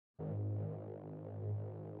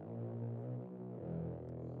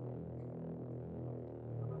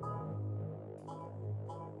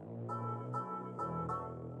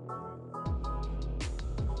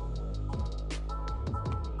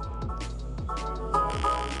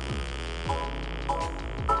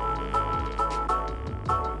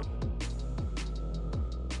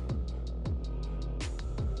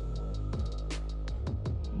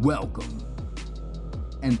Welcome,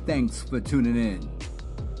 and thanks for tuning in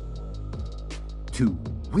to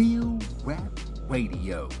Real Rap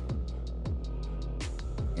Radio.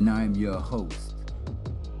 And I'm your host,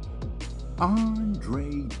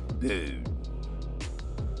 Andre Bird.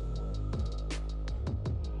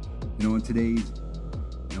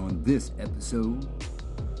 And on this episode,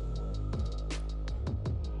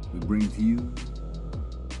 we bring to you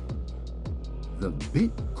the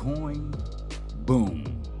Bitcoin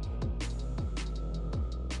boom.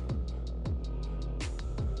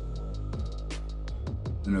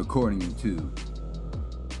 And according to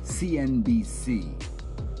CNBC,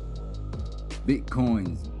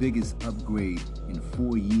 Bitcoin's biggest upgrade in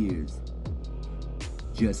 4 years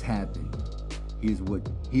just happened. Here's what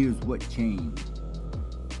changed.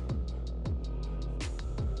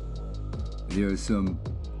 There are some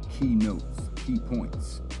key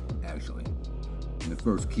points, actually. And the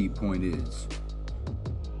first key point is,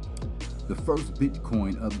 the first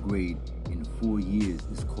Bitcoin upgrade in 4 years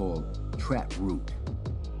is called Taproot.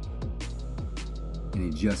 And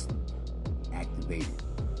it just activated.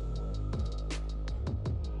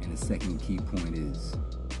 And the second key point is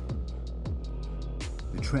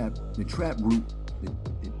the Taproot,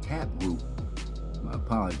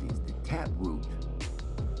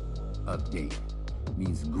 update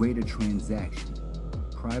means greater transaction,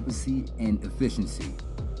 privacy, and efficiency.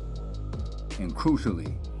 And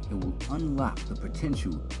crucially, it will unlock the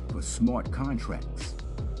potential for smart contracts,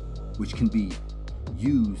 which can be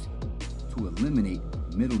used to eliminate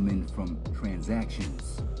middlemen from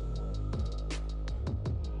transactions.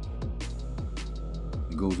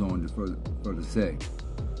 It goes on to further say,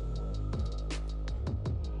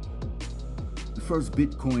 the first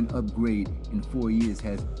Bitcoin upgrade in 4 years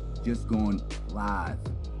has just gone live.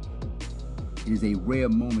 It is a rare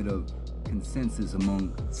moment of consensus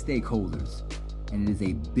among stakeholders, and it is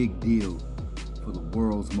a big deal for the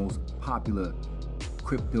world's most popular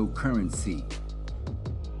cryptocurrency.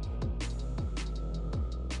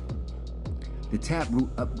 The Taproot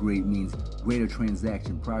upgrade means greater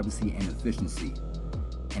transaction privacy and efficiency,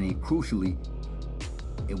 and crucially,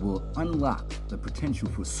 it will unlock the potential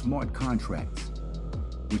for smart contracts,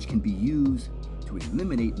 which can be used to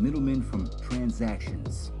eliminate middlemen from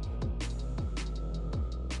transactions.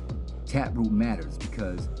 Taproot matters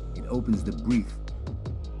because it opens the brief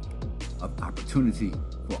of opportunity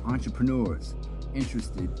for entrepreneurs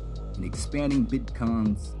interested in expanding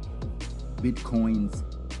Bitcoin's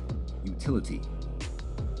utility,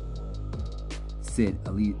 said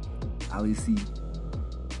Alisi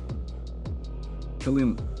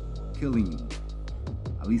Killeen,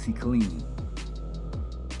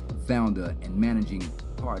 founder and managing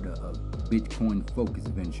partner of Bitcoin-focused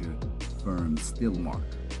venture firm Stillmark.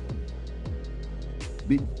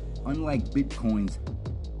 Unlike Bitcoin's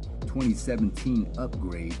 2017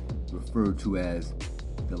 upgrade, referred to as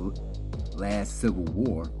the last civil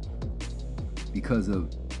war, because of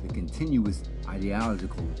the continuous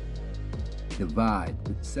ideological divide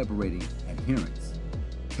separating adherents,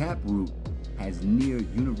 Taproot has near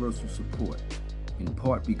universal support, in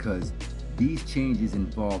part because these changes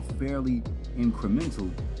involve fairly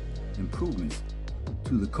incremental improvements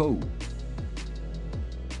to the code.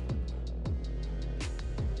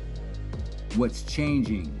 What's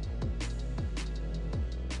changing?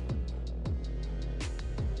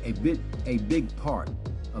 A big part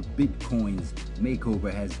of Bitcoin's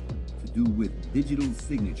makeover has to do with digital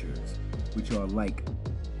signatures, which are like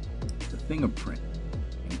the fingerprint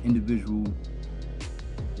an individual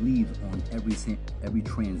leaves on every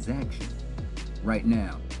transaction. Right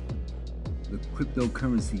now, the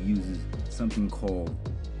cryptocurrency uses something called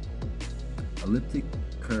elliptic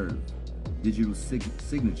curve digital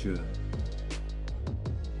signature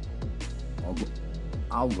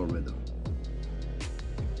algorithm,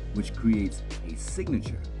 which creates a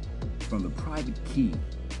signature from the private key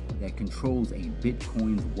that controls a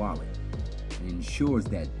Bitcoin's wallet and ensures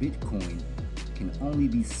that Bitcoin can only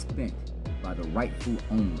be spent by the rightful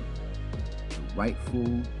owner. The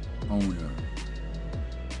rightful owner.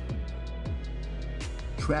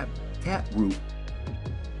 Taproot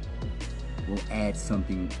will add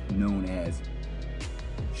something known as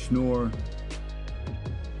Schnorr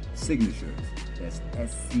signatures. That's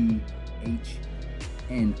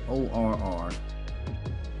SCHNORR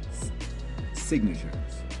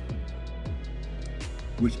signatures,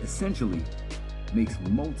 which essentially makes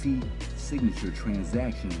multi-signature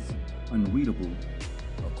transactions unreadable,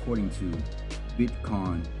 according to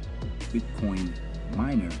Bitcoin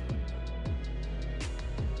miner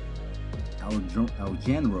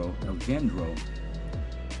Alejandro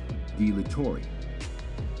De La Torre.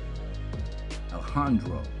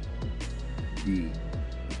 Alejandro de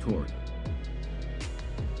Vittori.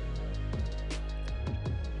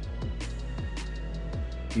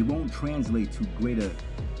 It won't translate to greater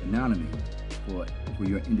anonymity for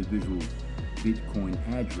your individual Bitcoin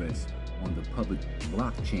address on the public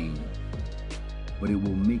blockchain, but it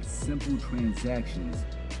will make simple transactions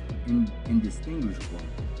indistinguishable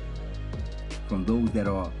from those that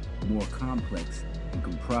are more complex and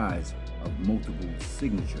comprised of multiple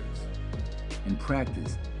signatures. In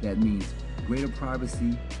practice, that means greater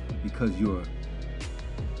privacy because your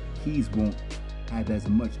keys won't have as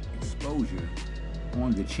much exposure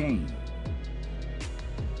on the chain.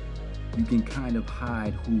 You can kind of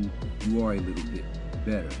hide who you are a little bit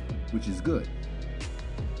better, which is good,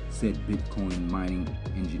 said Bitcoin mining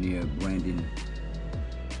engineer Brandon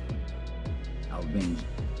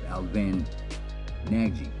Alvan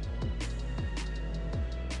Nagy.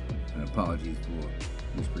 And apologies for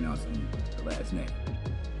mispronouncing the last name.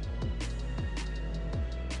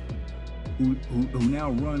 Who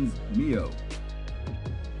now runs Mio,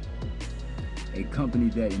 a company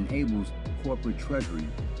that enables corporate treasury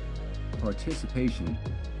participation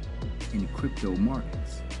in crypto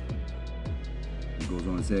markets. It goes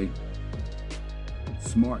on to say,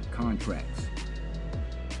 smart contracts.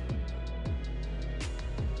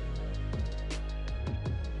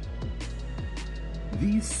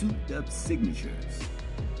 These souped-up signatures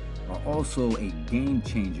are also a game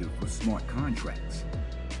changer for smart contracts,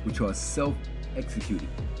 which are self-executing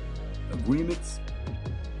agreements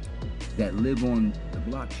that live on the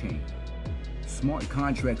blockchain. Smart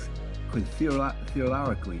contracts could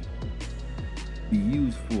theoretically be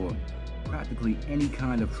used for practically any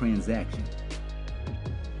kind of transaction,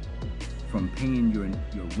 from paying your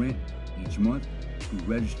rent each month to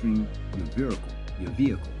registering your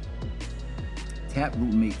vehicle.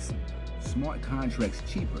 Taproot makes smart contracts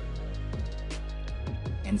cheaper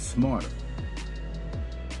and smarter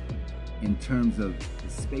in terms of the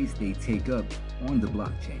space they take up on the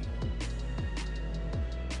blockchain.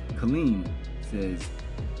 Colleen says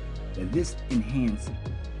that this enhanced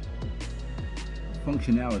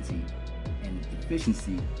functionality and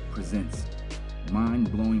efficiency presents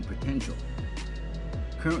mind-blowing potential.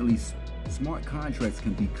 Currently, smart contracts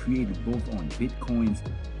can be created both on Bitcoin's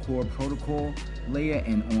core protocol layer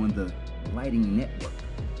and on the Lightning Network,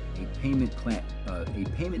 a payment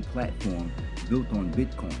platform built on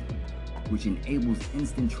Bitcoin, which enables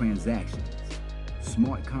instant transactions.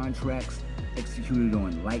 Smart contracts executed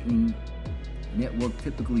on Lightning Network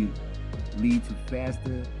typically lead to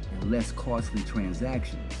faster and less costly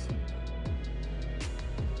transactions.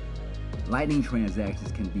 Lightning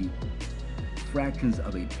transactions can be fractions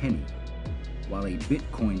of a penny, while a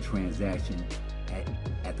Bitcoin transaction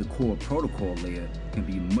at the core protocol layer can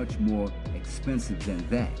be much more expensive than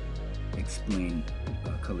that, explained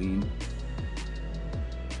Colleen.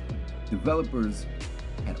 Developers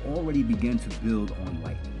had already begun to build on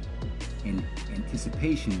Lightning in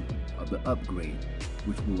anticipation of the upgrade,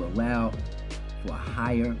 which will allow for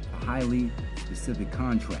highly specific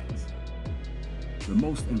contracts. The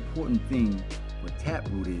most important thing for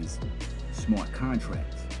Taproot is smart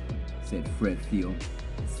contracts, said Fred Thiel,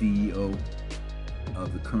 CEO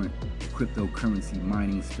of the cryptocurrency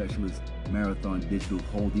mining specialist Marathon Digital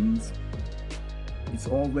Holdings. It's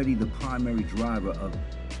already the primary driver of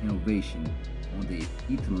innovation on the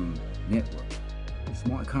Ethereum network.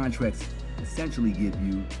 Smart contracts essentially give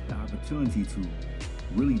you the opportunity to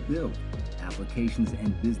really build applications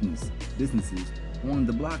and businesses on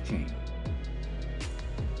the blockchain.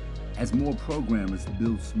 As more programmers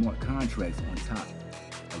build smart contracts on top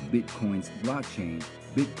of Bitcoin's blockchain,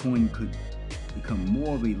 Bitcoin could become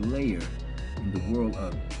more of a layer in the world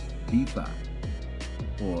of DeFi,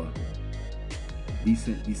 or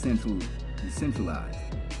decentralized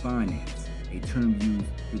finance, a term used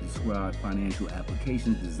to describe financial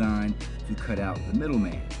applications designed to cut out the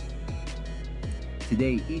middleman.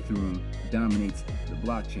 Today, Ethereum dominates the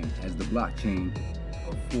blockchain as the blockchain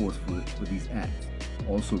of force for these apps,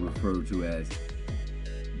 also referred to as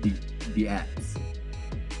the apps.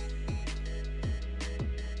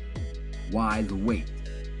 Why the wait?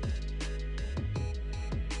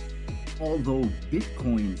 Although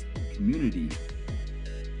Bitcoin's community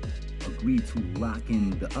agreed to lock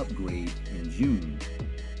in the upgrade in June,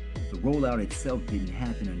 the rollout itself didn't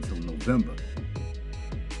happen until November.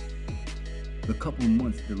 The couple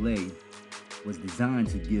months delay was designed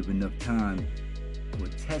to give enough time for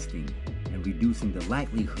testing and reducing the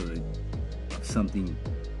likelihood of something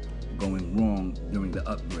going wrong during the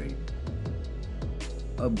upgrade.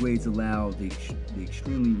 Upgrades allow the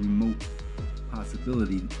extremely remote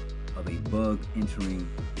possibility of a bug entering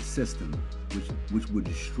the system which would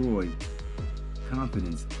destroy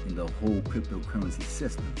confidence in the whole cryptocurrency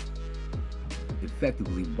system,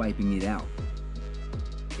 effectively wiping it out.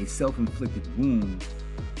 A self-inflicted wound,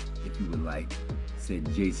 if you would like,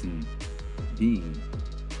 said Jason Dean,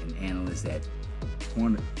 an analyst at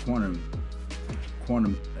Quantum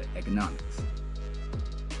Economics.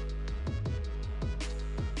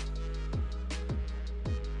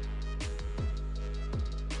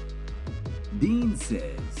 Dean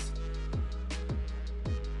says,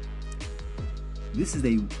 this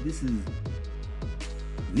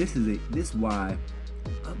why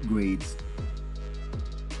upgrades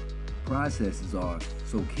processes are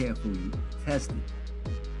so carefully tested,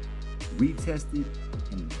 retested,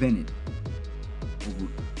 and vetted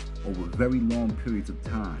over very long periods of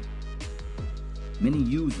time. Many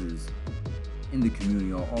users in the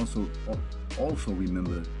community are also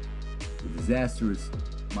remember the disastrous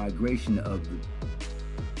migration of the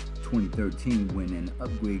 2013 when an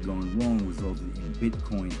upgrade gone wrong resulted in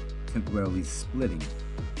Bitcoin temporarily splitting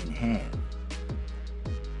in half.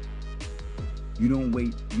 You don't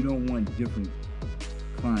want different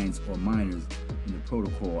clients or miners in the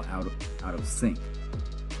protocol out of sync.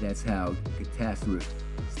 That's how catastrophic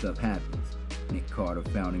stuff happens. Nick Carter,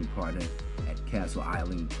 founding partner at Castle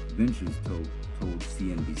Island Ventures, told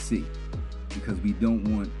CNBC, because we don't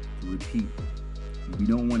want a repeat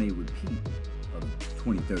of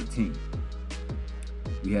 2013.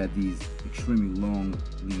 We had these extremely long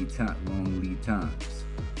lead times.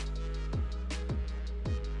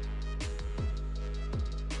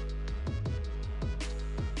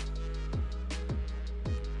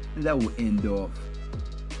 And that will end off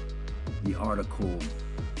the article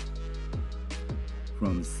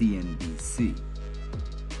from CNBC.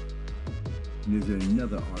 And there's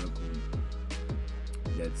another article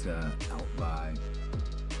that's out by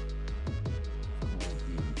called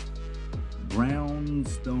the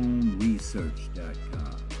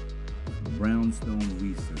brownstoneresearch.com.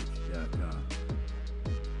 brownstoneresearch.com.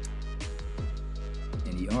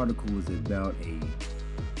 And the article is about a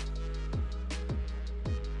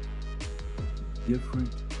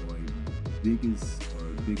different or a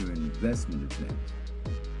bigger investment event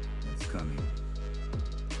that's coming,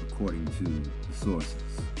 according to the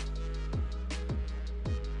sources.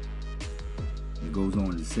 It goes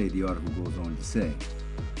on to say, the article goes on to say,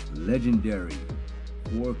 legendary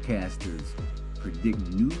forecasters predict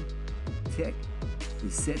new tech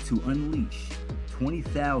is set to unleash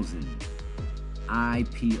 20,000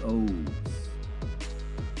 IPOs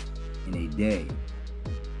in a day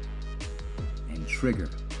and trigger.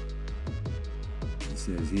 It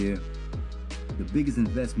says here, the biggest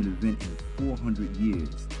investment event in 400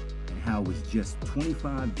 years, and how it's just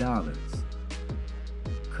 $25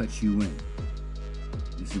 cuts you in.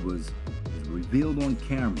 This was revealed on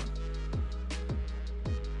camera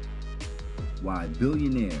why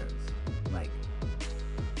billionaires like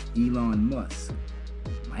Elon Musk,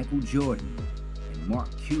 Michael Jordan, and Mark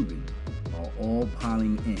Cuban are all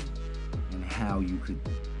piling in, and how you could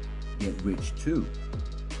get rich too.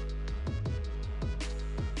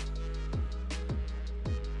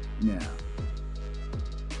 Now,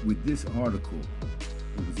 with this article,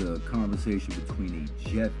 it was a conversation between a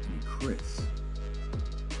Jeff and a Chris.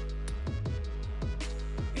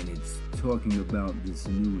 And it's talking about this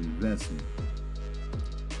new investment.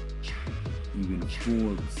 Even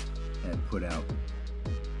Forbes had put out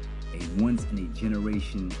a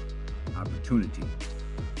once-in-a-generation opportunity.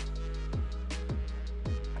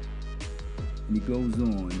 And it goes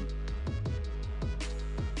on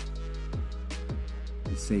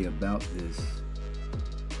to say about this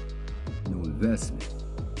new investment.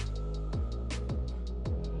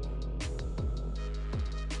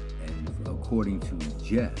 And according to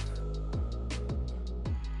Jeff,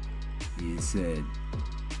 he said,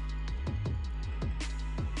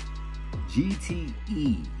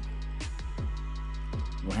 GTE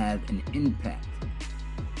will have an impact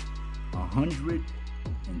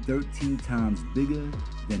 113 times bigger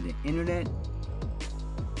than the internet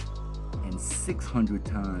and 600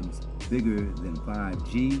 times bigger than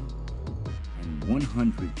 5G and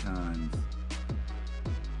 100 times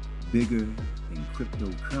bigger than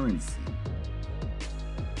cryptocurrency.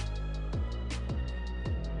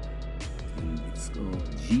 And it's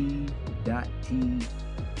called G.T.E.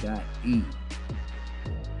 Now,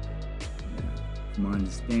 from my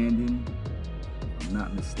understanding, if I'm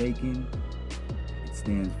not mistaken, it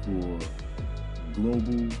stands for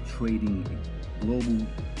Global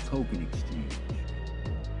Token Exchange.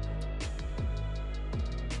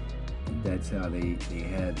 And that's how they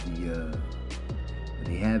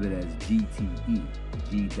have it as GTE,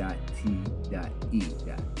 G.T.E.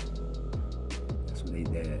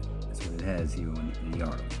 That's what it has here in the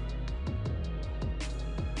article.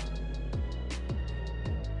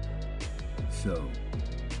 So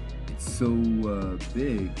it's so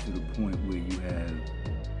big to the point where you have,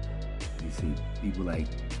 they say, people like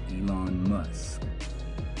Elon Musk,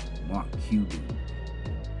 Mark Cuban,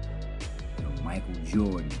 Michael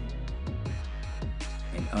Jordan,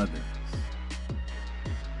 and others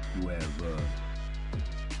who have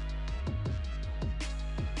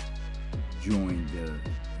joined I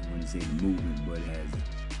wouldn't say the movement, but has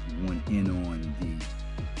won in on the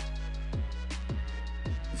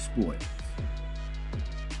sport.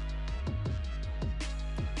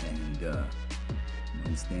 And I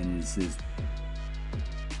understand it says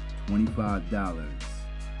 $25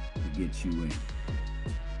 to get you in.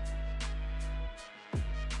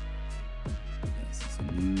 Yes, it's a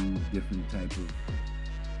new, different type of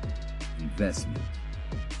investment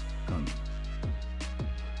coming.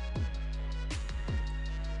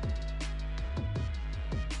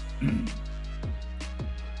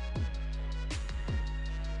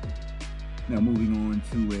 Now moving on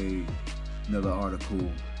to another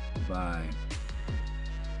article by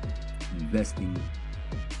Investing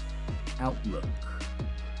Outlook.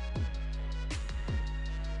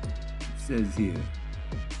 It says here,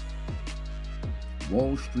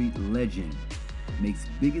 Wall Street legend makes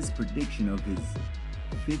biggest prediction of his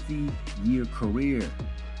 50-year career.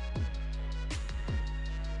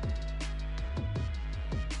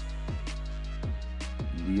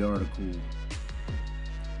 The article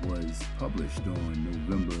was published on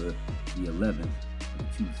November the 11th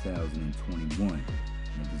of 2021. And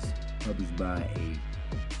it was published by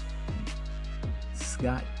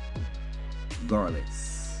Scott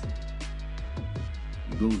Garlitz.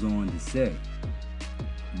 It goes on to say,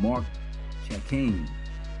 Mark Chacon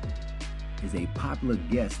is a popular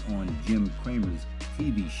guest on Jim Cramer's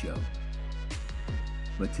TV show.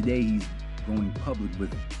 But today he's going public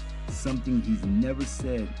with something he's never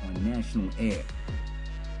said on national air,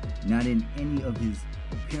 not in any of his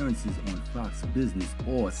appearances on Fox Business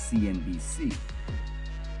or CNBC.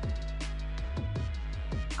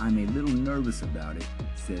 I'm a little nervous about it,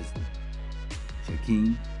 says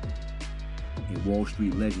Chacon, a Wall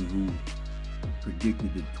Street legend who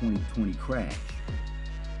predicted the 2020 crash.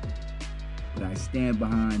 But I stand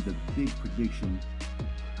behind the big prediction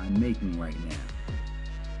I'm making right now,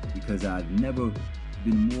 because I've never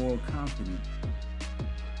been more confident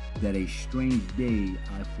that a strange day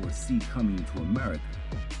I foresee coming to America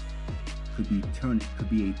could be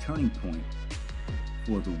a turning point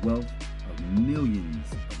for the wealth of millions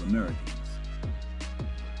of Americans.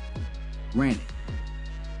 Granted,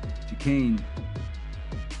 Chacon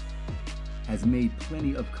has made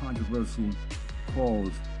plenty of controversial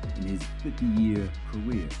calls in his 50-year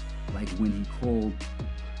career, like when he called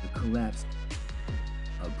the collapse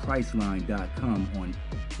of Priceline.com on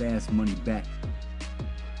Fast Money back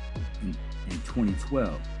in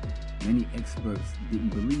 2012. Many experts didn't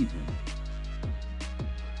believe him,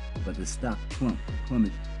 but the stock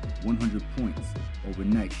plummeted 100 points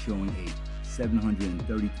overnight, showing a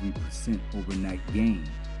 733% overnight gain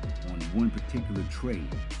on one particular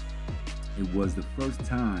trade. It was the first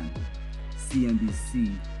time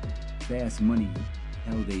CNBC Fast Money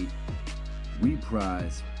held a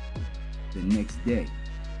reprise the next day,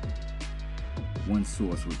 one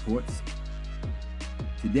source reports.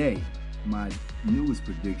 Today, my newest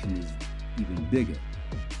prediction is even bigger,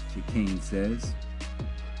 Chacon says.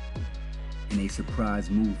 In a surprise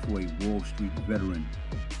move for a Wall Street veteran,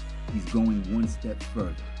 he's going one step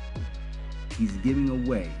further. He's giving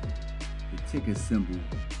away the ticker symbol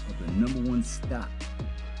of the number one stock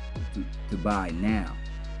to buy now,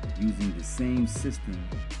 using the same system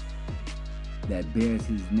that bears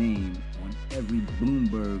his name on every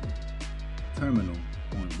Bloomberg terminal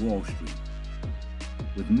on Wall Street.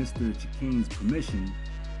 With Mr. Chacon's permission,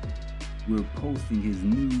 we're posting his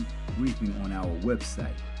new briefing on our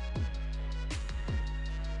website.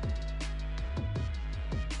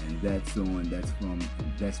 And that's from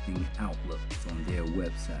Investing Outlook. It's on their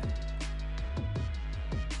website.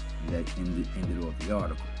 And that ended off the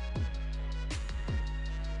article.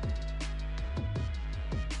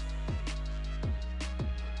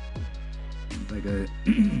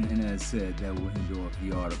 And as I said, that will end off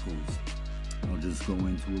the articles. I'll just go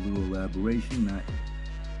into a little elaboration, not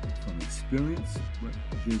from experience, but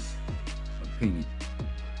just opinion.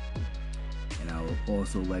 And I would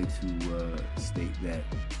also like to state that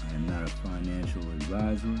I am not a financial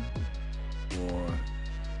advisor or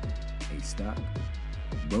a stock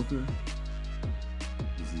broker.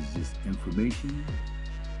 This is just information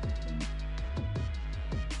and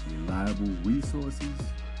reliable resources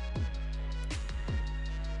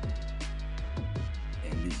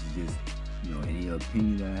The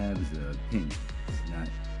opinion that I have is an opinion. It's not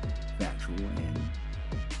factual, and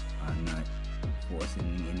I'm not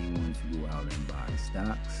forcing anyone to go out and buy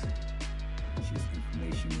stocks. It's just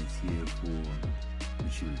information that's here for the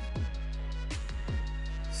children.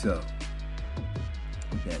 So,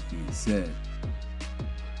 with that being said,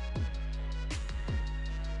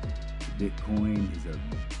 Bitcoin is a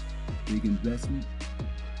big investment,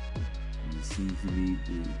 and it seems to me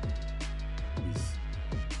this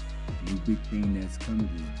new big thing that's coming,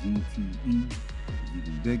 this GTE, is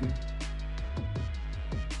even bigger.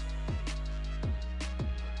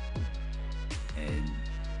 And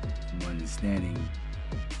from understanding,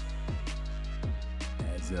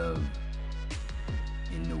 as of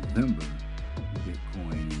in November,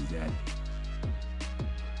 Bitcoin is at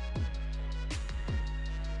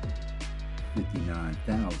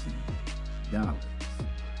 $59,000.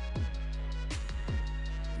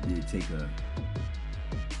 It did take a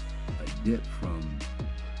dip from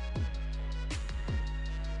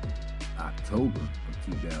October of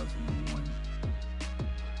 2001,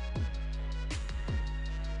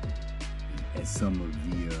 as some of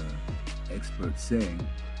the experts say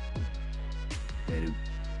that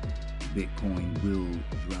Bitcoin will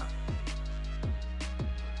drop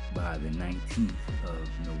by the 19th of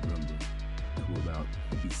November to about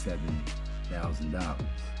 $57,000.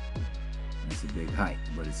 That's a big hike,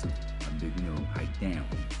 but it's a big, hike down.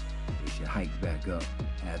 It should hike back up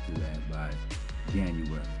after that by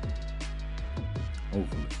January.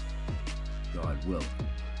 Hopefully, God willing.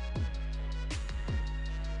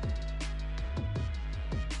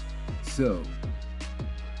 So,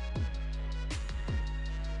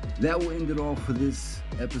 that will end it all for this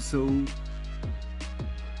episode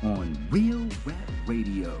on Real Rap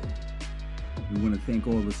Radio. We want to thank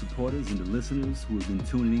all the supporters and the listeners who have been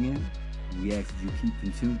tuning in. We ask that you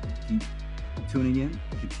keep tuning in,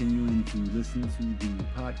 continuing to listen to the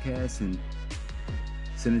podcast, and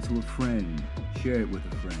send it to a friend, share it with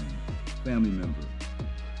a friend, family member,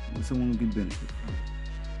 someone who can benefit from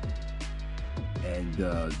it. And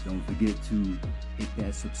don't forget to hit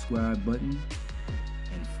that subscribe button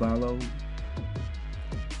and follow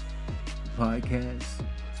the podcast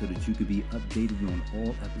so that you can be updated on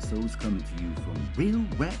all episodes coming to you from Real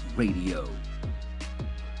Rap Radio.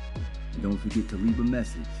 And don't forget to leave a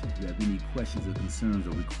message if you have any questions or concerns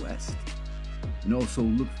or requests. And also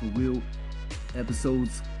look for real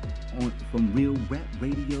episodes from Real Rap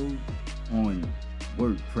Radio on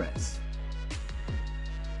WordPress.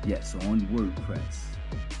 Yes, on WordPress.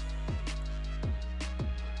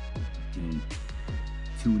 You can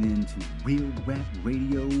tune in to Real Rap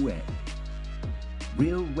Radio at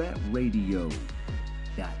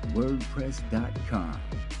realrapradio.wordpress.com.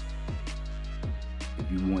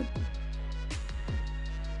 If you want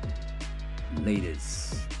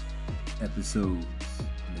latest episodes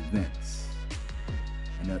and events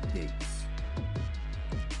and updates.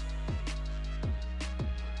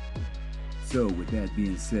 So with that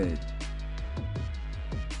being said,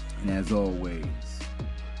 and as always,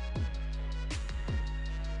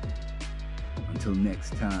 until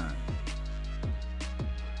next time,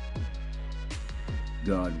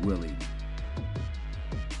 God willing,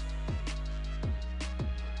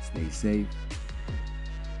 stay safe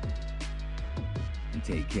and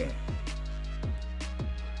take care.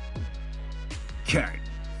 Carry.